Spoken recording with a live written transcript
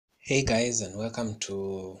Hey guys, and welcome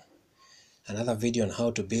to another video on how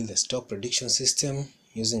to build a stock prediction system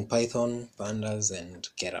using Python, pandas, and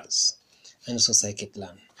keras, and also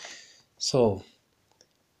scikit-learn. So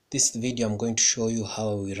this video I'm going to show you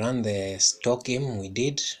how we run the stock game we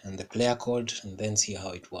did and the player code, and then see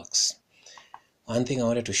how it works. One thing I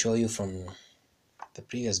wanted to show you from the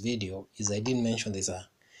previous video is I didn't mention there's a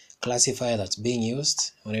classifier that's being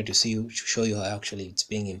used. I wanted to show you how actually it's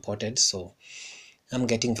being imported. So I'm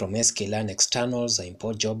getting from scikit-learn externals, I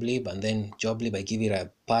import joblib, and then joblib I give it a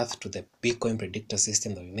path to the Bitcoin predictor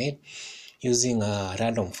system that we made using a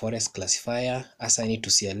random forest classifier, assign it to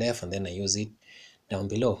CLF, and then I use it down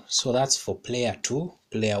below. So that's for player 2.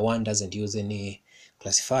 Player 1 doesn't use any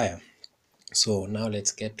classifier. So now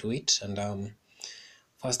let's get to it. And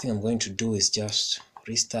first thing I'm going to do is just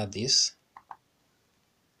restart this.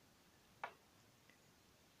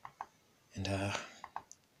 And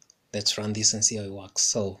let's run this and see how it works.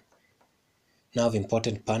 So now I've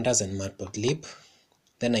imported pandas and matplotlib.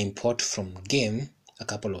 Then I import from game a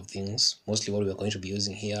couple of things, mostly what we're going to be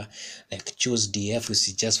using here, like choose df, which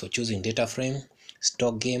is just for choosing data frame,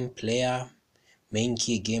 stock game, player, main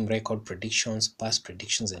key, game record, predictions, past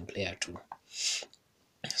predictions, and player 2.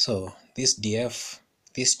 So this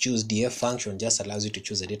choose df function just allows you to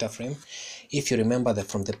choose a data frame. If you remember that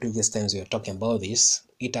from the previous times we were talking about this,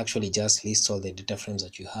 it actually just lists all the data frames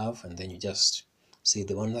that you have, and then you just see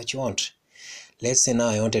the one that you want. Let's say now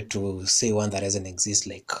I wanted to say one that doesn't exist,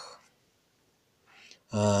 like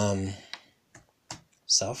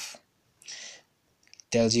surf.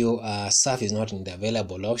 Tells you surf is not in the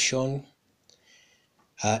available option.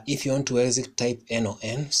 If you want to exit, type n or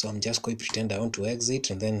n. So I'm just going to pretend I want to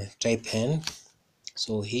exit and then type n.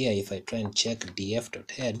 So here if I try and check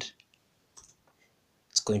df.head,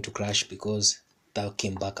 it's going to crash because that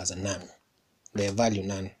came back as a none, the value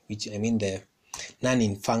none, which I mean the none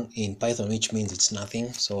in Python, which means it's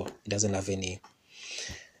nothing. So it doesn't have any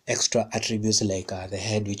extra attributes like the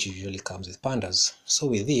head, which usually comes with pandas. So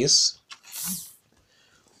with this,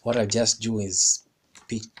 what I'll just do is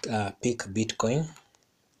pick Bitcoin,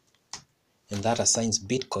 and that assigns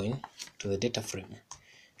Bitcoin to the data frame.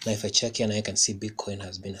 Now if I check here, now I can see Bitcoin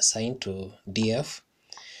has been assigned to df.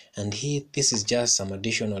 And here, this is just some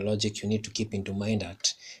additional logic you need to keep into mind,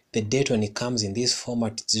 that the date when it comes in this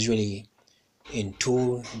format, it's usually in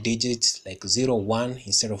 2 digits, like 0, 1,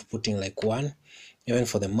 instead of putting like 1. Even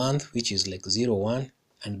for the month, which is like 0, 1,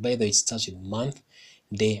 and by the way it starts with month,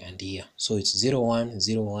 day, and year. So it's 0, 1,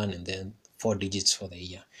 0, 1, and then 4 digits for the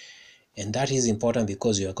year. And that is important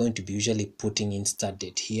because you are going to be usually putting in start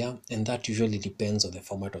date here, and that usually depends on the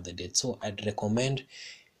format of the date. So I'd recommend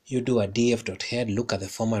you do a df.head, look at the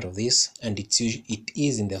format of this, and it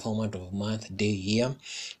is in the format of month, day, year.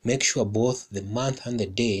 Make sure both the month and the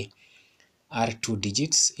day are 2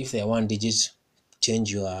 digits. If they are 1 digit,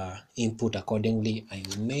 change your input accordingly. I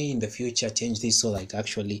may in the future change this so that I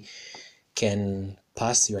actually can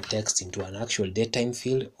pass your text into an actual datetime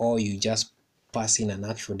field, or you just pass in an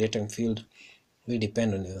actual datetime field. Will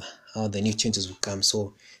depend on how the new changes will come.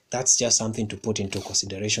 So that's just something to put into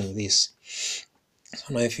consideration with this.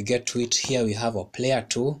 So now if you get to it, here we have our player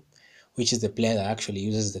 2, which is the player that actually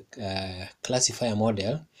uses the classifier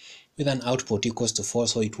model with an output equals to 4,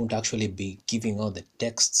 so it won't actually be giving out the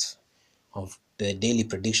text of the daily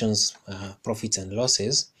predictions, profits and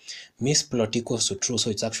losses. Miss plot equals to true, so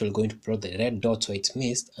it's actually going to plot the red dot, so it's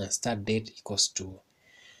missed, and start date equals to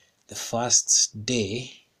the first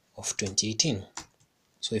day of 2018.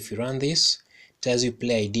 So if you run this, it tells you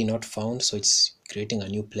player ID not found, so it's creating a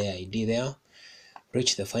new player ID there.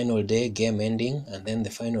 Reach the final day, game ending, and then the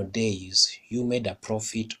final day is you made a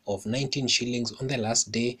profit of 19 shillings on the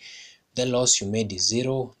last day. The loss you made is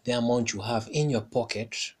 0. The amount you have in your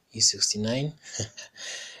pocket is 69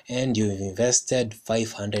 and you've invested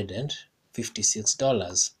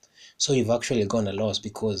 $556. So you've actually gone a loss,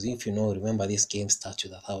 because if you know, remember this game starts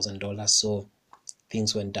with $1,000, so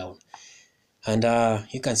things went down. And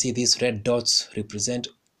you can see these red dots represent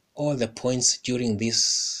all the points during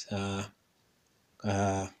this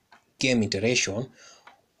game iteration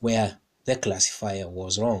where the classifier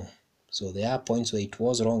was wrong. So there are points where it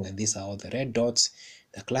was wrong, and these are all the red dots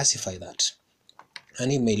that classify that.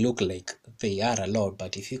 And it may look like they are a lot,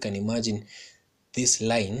 but if you can imagine this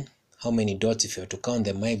line, how many dots, if you were to count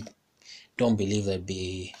them, I don't believe there'd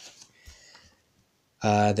be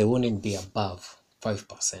they wouldn't be above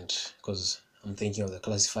 5%, because I'm thinking of the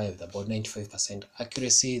classifier with about 95%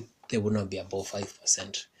 accuracy. They would not be above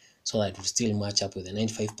 5%, so that would still match up with the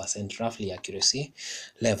 95% roughly accuracy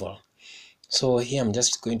level. So here I'm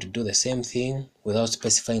just going to do the same thing without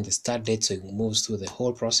specifying the start date, so it moves through the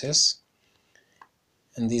whole process.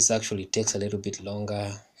 and this actually takes a little bit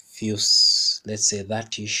longer, few, let's say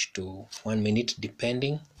 30ish to 1 minute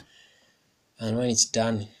depending. And when it's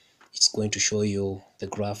done, it's going to show you the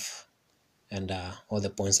graph and all the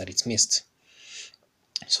points that it's missed.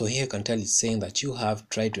 So here you can tell it's saying that you have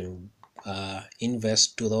tried to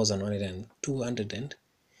invest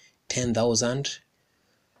 210,000.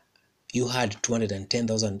 You had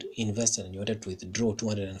 210,000 invested and you wanted to withdraw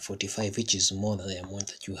 245, which is more than the amount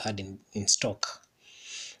that you had in stock.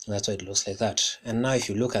 And that's why it looks like that. And now if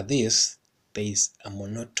you look at this, there is a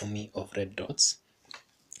monotony of red dots,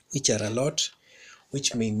 which are a lot,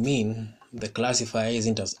 which may mean the classifier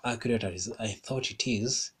isn't as accurate as I thought it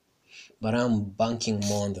is, but I'm banking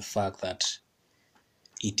more on the fact that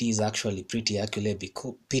it is actually pretty accurate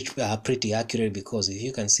because if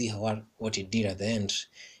you can see what it did at the end,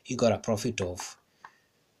 you got a profit of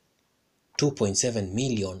 2.7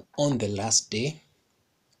 million on the last day.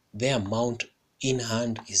 The amount in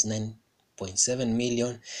hand is 9.7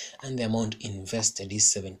 million and the amount invested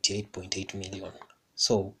is 78.8 million.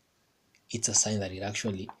 So it's a sign that it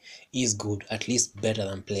actually is good, at least better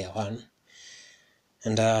than player one.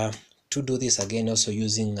 And to do this again, also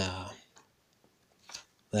using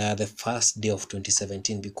the first day of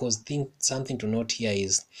 2017, because something to note here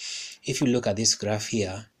is if you look at this graph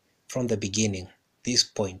here from the beginning, this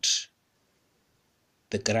point,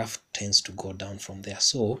 the graph tends to go down from there.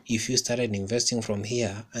 So if you started investing from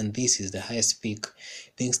here and this is the highest peak,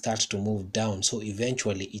 things start to move down. So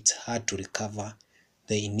eventually it's hard to recover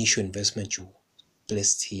the initial investment you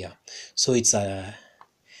placed here. So it's a,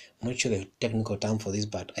 I'm not sure the technical term for this,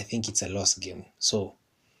 but I think it's a loss game. So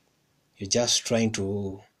you're just trying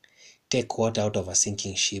to take water out of a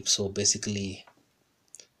sinking ship. So basically,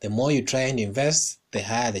 the more you try and invest, the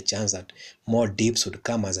higher the chance that more dips would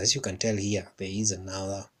come. As you can tell here, there is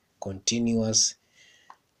another continuous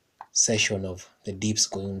session of the dips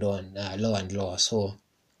going down, lower and lower. So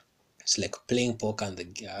it's like playing poker and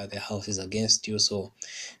the house is against you. So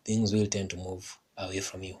things will tend to move away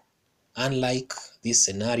from you. Unlike this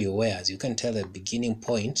scenario where, as you can tell, the beginning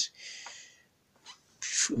point,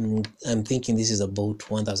 I'm thinking this is about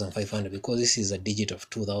 1,500 because this is a digit of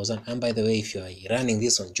 2,000. And by the way, if you are running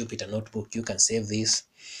this on Jupyter Notebook, you can save this.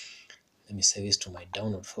 Let me save this to my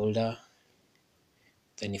download folder.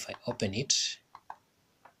 Then if I open it,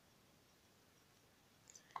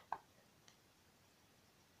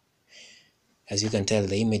 as you can tell,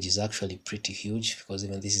 the image is actually pretty huge because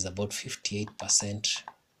even this is about 58%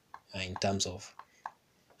 in terms of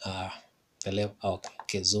the level.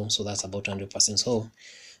 Okay, zoom, so that's about 100%. So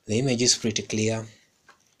the image is pretty clear.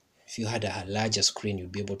 If you had a larger screen,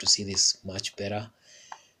 you'd be able to see this much better.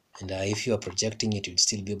 And if you are projecting it, you'd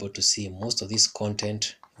still be able to see most of this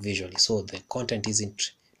content visually. So the content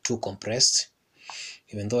isn't too compressed.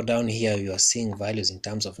 Even though down here you are seeing values in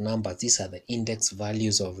terms of numbers, these are the index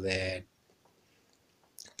values of the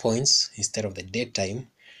points instead of the date time.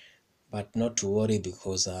 But not to worry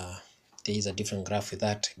because there is a different graph with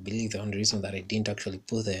that. I believe the only reason that I didn't actually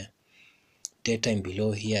put the date time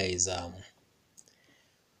below here is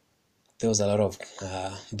there was a lot of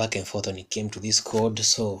back and forth when it came to this code.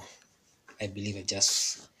 So I believe I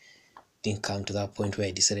just didn't come to that point where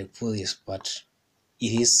I decided to put this, but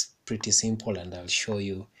it is pretty simple and I'll show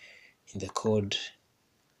you in the code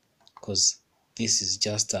because this is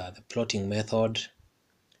just the plotting method.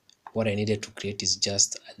 What I needed to create is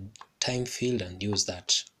just a time field and use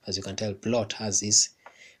that. As you can tell, plot has this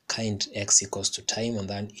kind x equals to time, and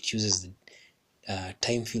then it uses the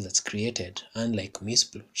time field that's created, unlike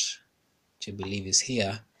misplot, which I believe is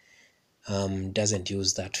here, doesn't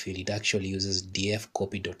use that field. It actually uses df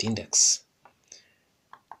copy.index.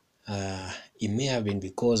 It may have been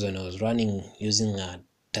because when I was running using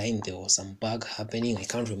time, there was some bug happening. I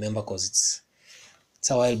can't remember because it's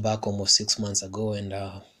a while back, almost 6 months ago, and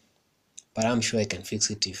but I'm sure I can fix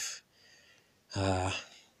it if I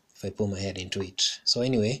put my head into it. So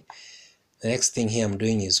anyway, the next thing here I'm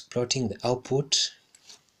doing is plotting the output.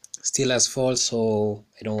 Still as false, so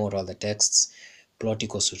I don't want all the texts. Plot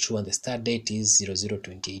equals to true, and the start date is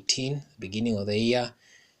 00/2018, beginning of the year.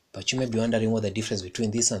 But you may be wondering what the difference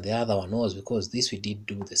between this and the other one was, because this we did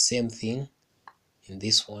do the same thing in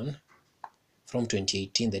this one from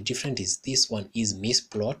 2018. The difference is this one is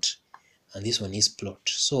misplot and this one is plot.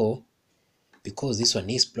 So because this one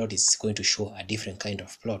is plot, it's going to show a different kind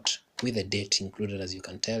of plot with the date included, as you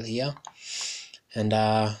can tell here. And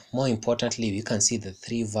more importantly, we can see the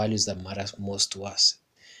three values that matter most to us: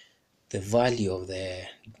 the value of the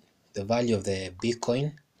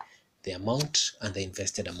Bitcoin, the amount, and the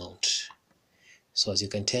invested amount. So as you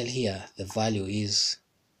can tell here, the value is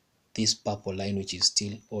this purple line, which is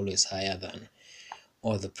still always higher than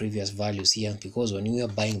all the previous values here, because when we were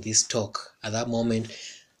buying this stock at that moment,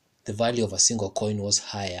 the value of a single coin was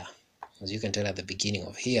higher. As you can tell at the beginning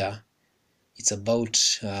of here, it's about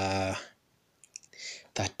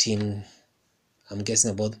 13, I'm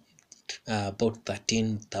guessing about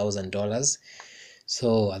 $13,000.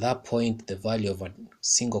 So at that point, the value of a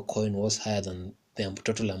single coin was higher than the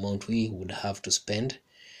total amount we would have to spend,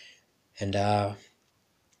 and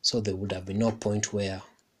so there would have been no point where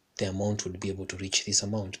the amount would be able to reach this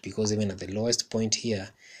amount, because even at the lowest point here,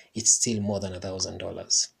 it's still more than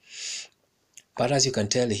 $1,000. But as you can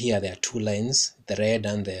tell here, there are two lines, the red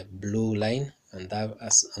and the blue line, and that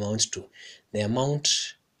amounts to the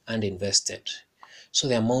amount and invested. So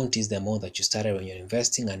the amount is the amount that you started when you're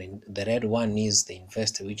investing, and the red one is the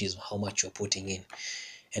invested, which is how much you're putting in.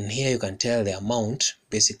 And here you can tell the amount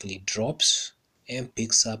basically drops and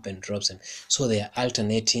picks up and drops, and so they are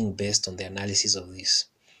alternating based on the analysis of this.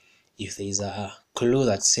 If there is a clue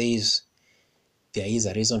that says there is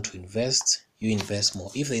a reason to invest, you invest more.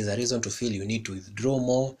 If there is a reason to feel you need to withdraw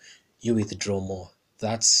more, you withdraw more.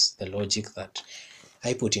 That's the logic that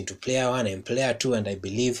I put into player 1 and player 2, and I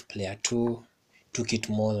believe player 2 took it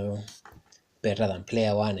more better than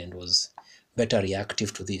player 1 and was better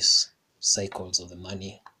reactive to these cycles of the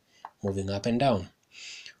money moving up and down.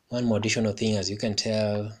 One more additional thing, as you can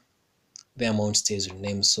tell, the amount stays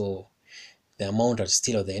renamed, so the amount at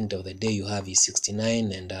still at the end of the day you have is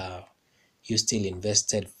 69, and you still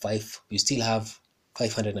invested you still have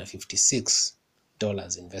 $556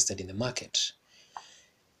 invested in the market.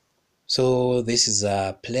 So this is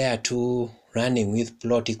a player 2 running with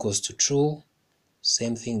plot equals to true.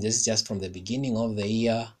 Same thing, this is just from the beginning of the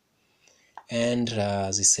year, and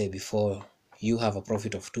as I said before, you have a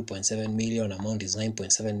profit of 2.7 million, amount is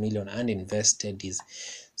 9.7 million, and invested is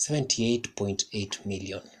 78.8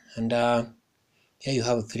 million. And here you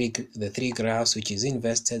have the three graphs, which is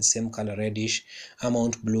invested, same color reddish,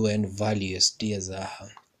 amount blue, and value USD as a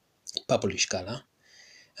purplish color.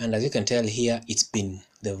 And as you can tell here,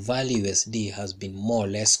 the value USD has been more or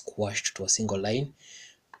less squashed to a single line,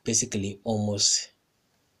 basically almost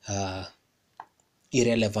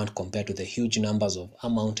irrelevant compared to the huge numbers of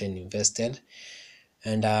amount and invested.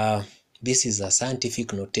 And this is a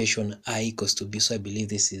scientific notation, I equals to B, so I believe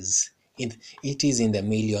this is it is in the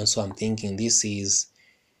millions. So I'm thinking this is,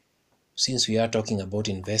 since we are talking about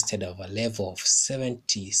invested of a level of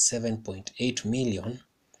 77.8 million,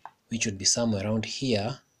 which would be somewhere around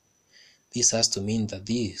here, this has to mean that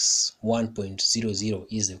this 1.00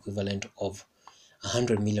 is the equivalent of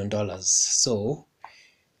 $100 million. So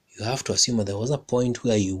you have to assume that there was a point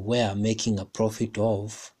where you were making a profit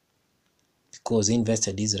of, because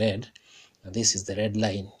invested is red, and this is the red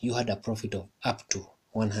line, you had a profit of up to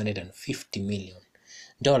 $150 million,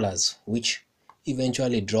 which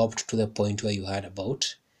eventually dropped to the point where you had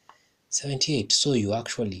about 78. So you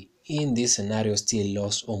actually, in this scenario, still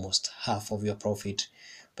lost almost half of your profit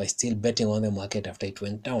by still betting on the market after it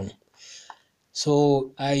went down.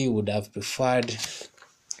 So I would have preferred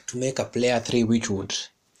to make a player 3 which would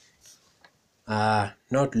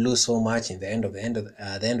not lose so much in the end of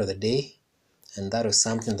the day, and that was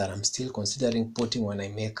something that I'm still considering putting when I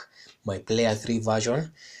make my player 3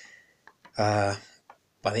 version.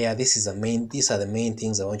 But yeah, these are the main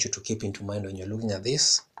things I want you to keep into mind when you're looking at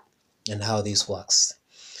this and how this works.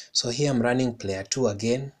 So here I'm running player 2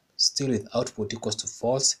 again, still with output equals to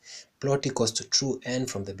false, plot equals to true, and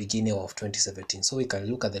from the beginning of 2017. So we can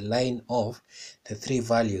look at the line of the three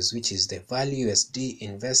values, which is the value USD,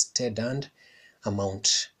 invested, and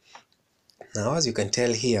amount. Now as you can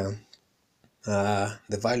tell here, the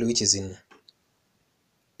value which is in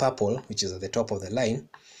purple, which is at the top of the line,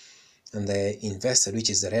 and the invested, which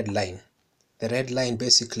is the red line. The red line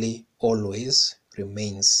basically always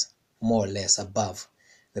remains more or less above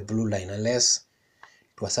the blue line, unless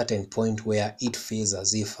to a certain point where it feels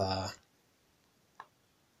as if there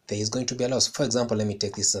is going to be a loss. For example, let me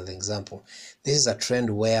take this as an example. This is a trend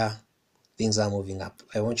where things are moving up.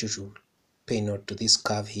 I want you to pay note to this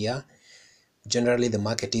curve here. Generally, the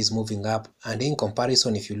market is moving up, and in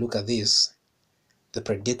comparison, if you look at this, the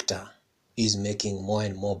predictor is making more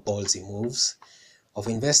and more ballsy moves of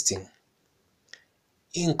investing.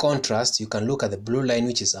 In contrast, you can look at the blue line,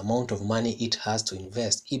 which is amount of money it has to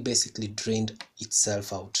invest. It basically drained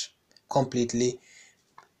itself out, completely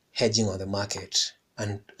hedging on the market.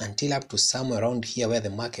 And until up to somewhere around here where the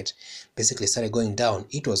market basically started going down,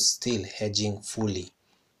 it was still hedging fully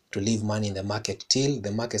to leave money in the market till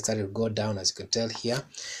the market started to go down. As you can tell here,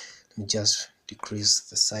 let me just decrease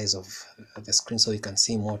the size of the screen so you can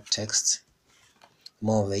see more text,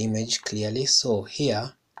 more of the image clearly. So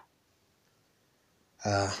here,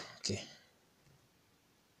 okay,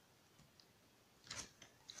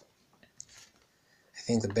 I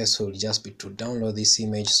think the best way would just be to download this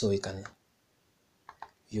image so we can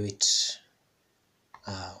view it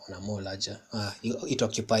on a more larger, it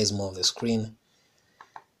occupies more of the screen,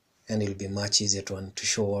 and it'll be much easier to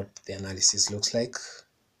show what the analysis looks like.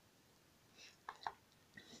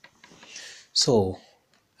 So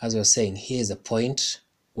as we were saying, here is a point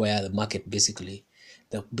where the market basically,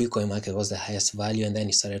 the Bitcoin market was the highest value, and then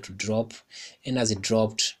it started to drop, and as it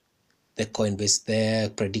dropped, the Coinbase,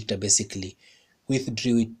 the predictor basically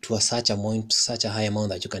withdrew it to such a high amount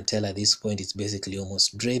that you can tell at this point it's basically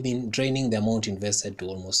almost draining the amount invested to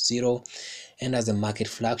almost zero. And as the market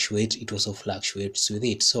fluctuates, it also fluctuates with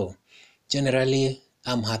it. So generally,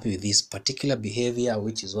 I'm happy with this particular behavior,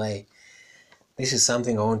 which is why this is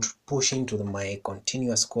something I want to push into my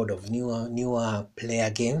continuous code of newer player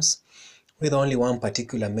games, with only one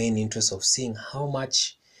particular main interest of seeing how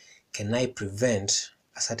much can I prevent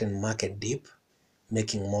a certain market dip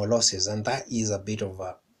making more losses. And that is a bit of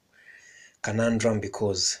a conundrum,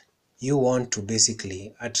 because you want to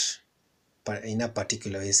basically, in a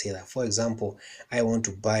particular way, say that, for example, I want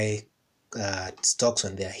to buy stocks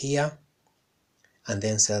when they're here and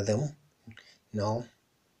then sell them. No,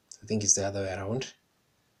 I think it's the other way around,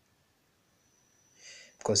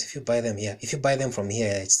 because if you buy them from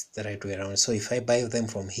here, it's the right way around. So if I buy them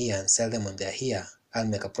from here and sell them when they're here, I'll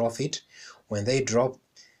make a profit. When they drop,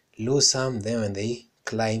 lose some, then when they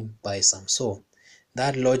climb, buy some. So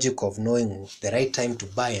that logic of knowing the right time to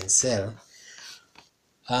buy and sell,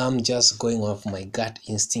 I'm just going off my gut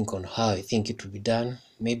instinct on how I think it will be done.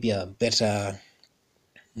 Maybe a better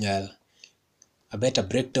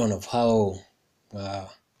breakdown of how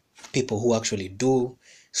people who actually do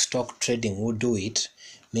stock trading, who do it,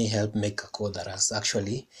 may help make a code that is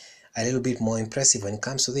actually a little bit more impressive when it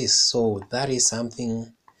comes to this. So that is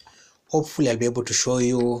something hopefully I'll be able to show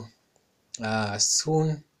you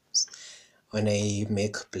soon when I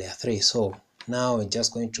make player 3. So now we're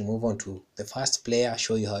just going to move on to the first player,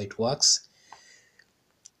 show you how it works,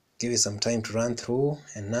 give you some time to run through.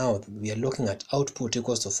 And now we are looking at output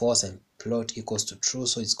equals to false and plot equals to true.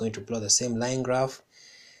 So it's going to plot the same line graph.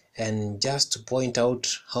 And just to point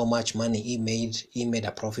out how much money he made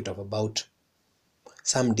a profit of about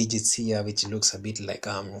some digits here, which looks a bit like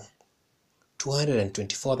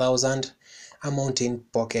 224,000. Amount in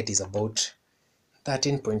pocket is about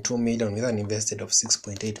 13.2 million with an invested of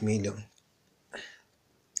 6.8 million.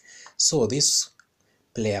 So this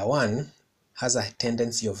player 1 has a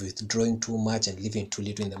tendency of withdrawing too much and leaving too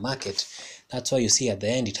little in the market. That's why you see at the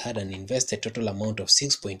end it had an invested total amount of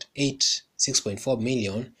 6.4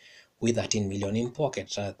 million with 13 million in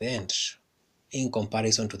pocket at the end, in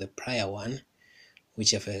comparison to the prior one,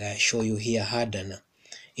 which if I show you here had an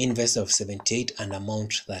investor of 78 and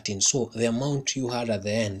amount 13. So the amount you had at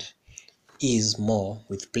the end is more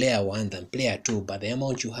with player 1 than player 2, but the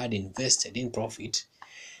amount you had invested in profit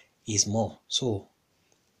is more. So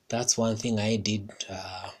that's one thing I did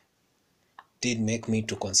make me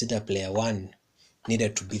to consider player 1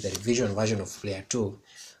 needed to be the revision version of player 2,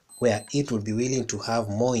 where it would be willing to have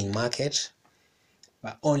more in market,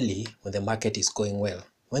 but only when the market is going well.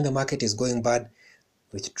 When the market is going bad,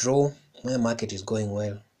 withdraw. When the market is going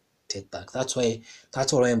well, take back. That's why I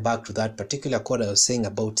went back to that particular code I was saying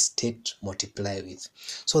about state multiply with.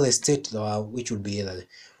 So the state, which would be either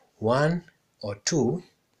 1 or 2,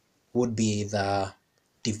 would be either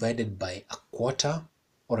divided by a quarter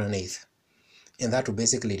or an eighth, and that will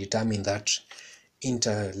basically determine that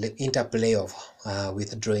interplay of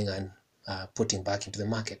withdrawing and putting back into the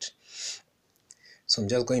market. So I'm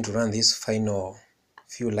just going to run these final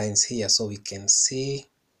few lines here so we can see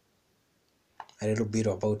a little bit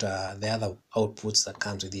about the other outputs that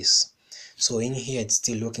comes with this. So in here it's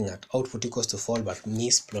still looking at output equals to false but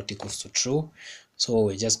miss plot equals to true. So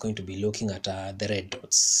we're just going to be looking at the red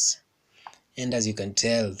dots, and as you can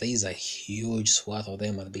tell there is a huge swath of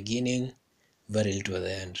them at the beginning, very little at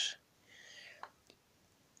the end.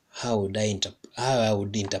 How I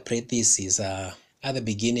would interpret this is at the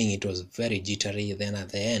beginning it was very jittery, then at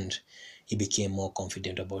the end he became more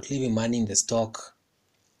confident about leaving money in the stock,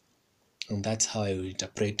 and that's how I would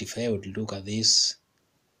interpret. If I would look at this,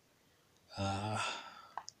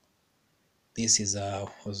 this is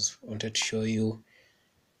was wanted to show you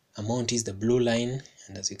amount is the blue line,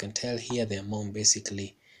 and as you can tell here the amount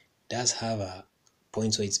basically does have a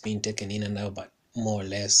points where it's being taken in and out, but more or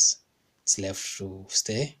less it's left to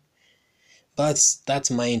stay.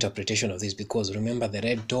 That's my interpretation of this, because remember the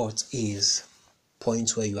red dot is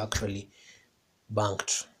points where you actually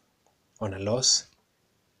banked on a loss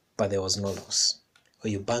but there was no loss, or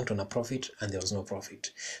you banked on a profit and there was no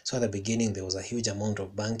profit. So at the beginning there was a huge amount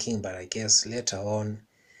of banking, but I guess later on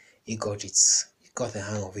it got the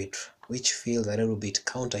hang of it, which feels a little bit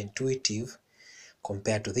counterintuitive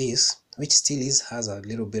compared to this, which still has a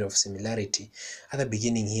little bit of similarity. At the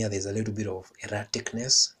beginning here, there's a little bit of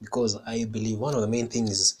erraticness, because I believe one of the main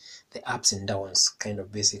things is the ups and downs kind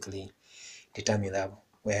of basically determine that,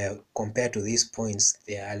 where compared to these points,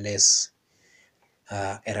 there are less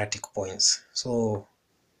erratic points. So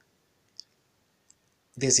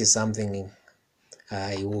this is something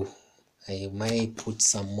I might put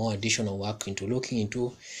some more additional work into looking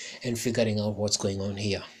into and figuring out what's going on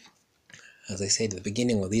here. As I said at the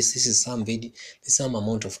beginning of this is some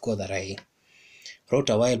amount of code that I wrote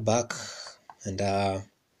a while back, and I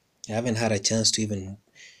haven't had a chance to even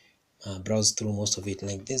browse through most of it.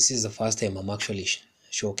 Like, this is the first time I'm actually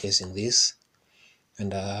showcasing this,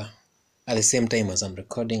 and at the same time as I'm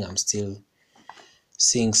recording, I'm still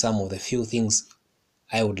seeing some of the few things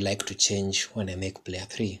I would like to change when I make player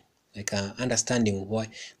 3. Like understanding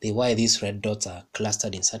why these red dots are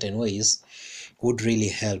clustered in certain ways would really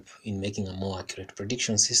help in making a more accurate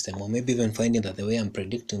prediction system, or maybe even finding that the way I'm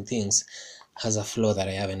predicting things has a flaw that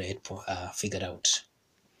I haven't yet figured out.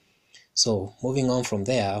 So moving on from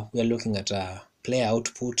there, we are looking at player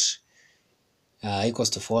output equals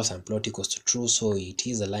to false and plot equals to true. So it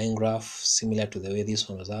is a line graph similar to the way this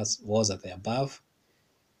one was at the above.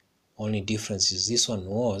 Only difference is this one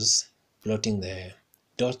was plotting the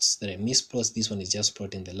dots that I misplot. This one is just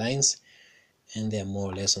plotting the lines, and they're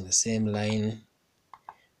more or less on the same line.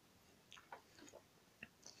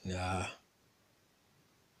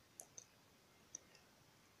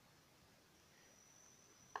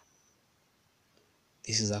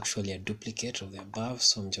 This is actually a duplicate of the above,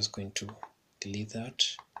 so I'm just going to delete that.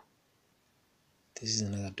 This is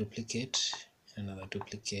another duplicate, another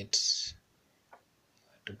duplicate,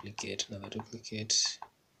 another duplicate.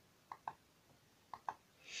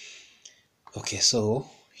 Okay, so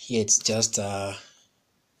here it's just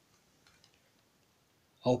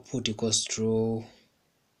output equals true.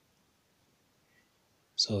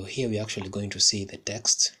 So here we're actually going to see the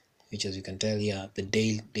text, which, as you can tell here, the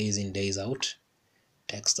days in, days out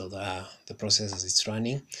text of the process as it's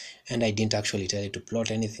running. And I didn't actually tell it to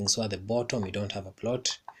plot anything, so at the bottom you don't have a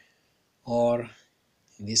plot, or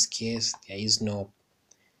in this case there is no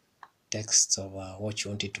text of what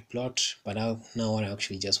you wanted to plot. But now what I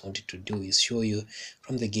actually just wanted to do is show you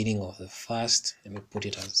from the beginning of the first. Let me put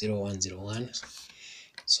it as 0101,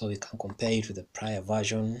 so we can compare it with the prior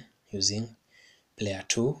version using player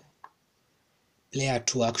 2. Player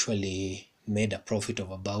 2 actually made a profit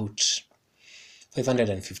of about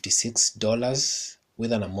 $556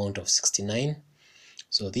 with an amount of 69.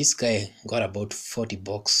 So this guy got about 40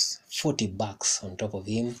 bucks on top of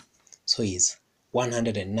him. So he's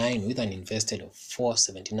 109 with an invested of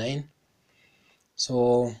 479.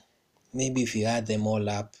 So maybe if you add them all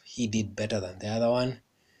up, he did better than the other one.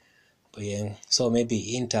 But yeah, so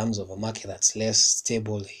maybe in terms of a market that's less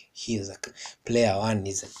stable, player 1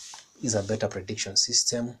 is a better prediction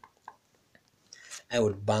system. I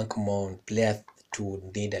would bank more on player 2,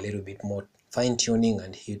 would need a little bit more fine-tuning,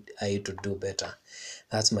 and I to do better.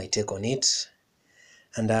 That's my take on it.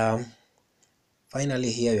 And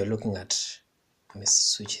finally here we're looking at, let me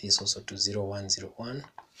switch this also to 0101.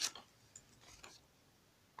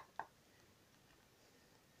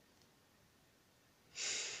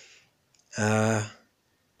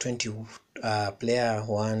 Player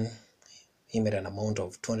 1, he made an amount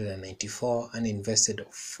of 294 and invested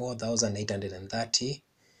of 4,830.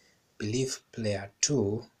 Believe player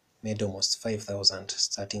 2 made almost 5,000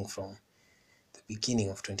 starting from the beginning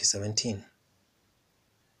of 2017.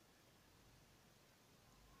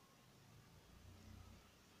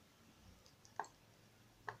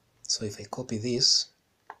 So if I copy this,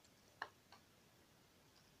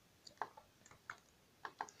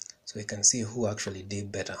 so we can see who actually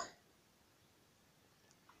did better.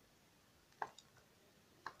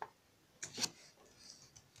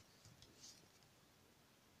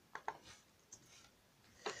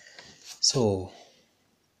 So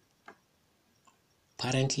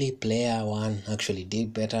apparently player 1 actually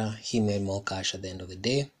did better. He made more cash at the end of the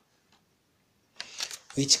day,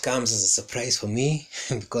 which comes as a surprise for me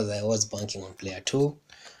because I was banking on player 2.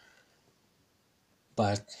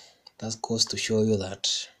 But that goes to show you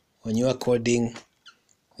that when you are coding,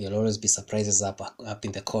 there'll always be surprises up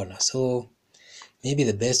in the corner. So maybe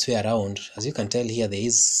the best way around, as you can tell here, there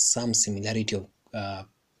is some similarity of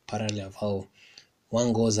parallel of how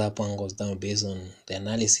one goes up, one goes down based on the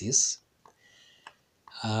analysis.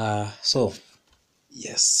 So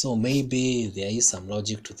yes, so maybe there is some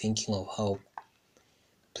logic to thinking of how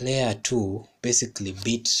player 2 basically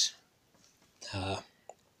beat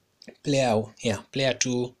player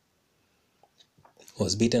 2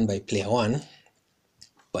 was beaten by player 1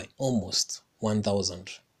 by almost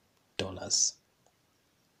 $1,000.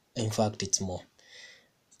 In fact, it's more.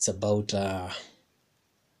 It's about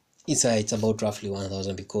it's about roughly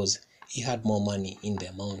 1,000 because he had more money in the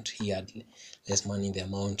amount. He had less money in the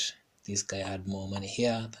amount. This guy had more money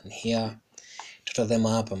here than here. Total them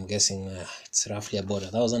up, I'm guessing it's roughly about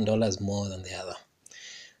 $1,000 more than the other.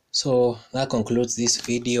 So that concludes this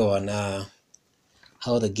video on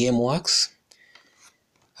how the game works,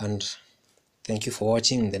 and thank you for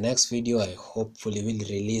watching. In the next video, I hopefully will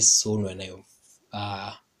release soon when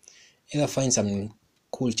I either find some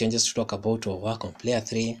cool changes to talk about or work on player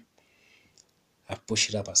 3. I'll push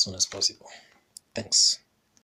it up as soon as possible. Thanks.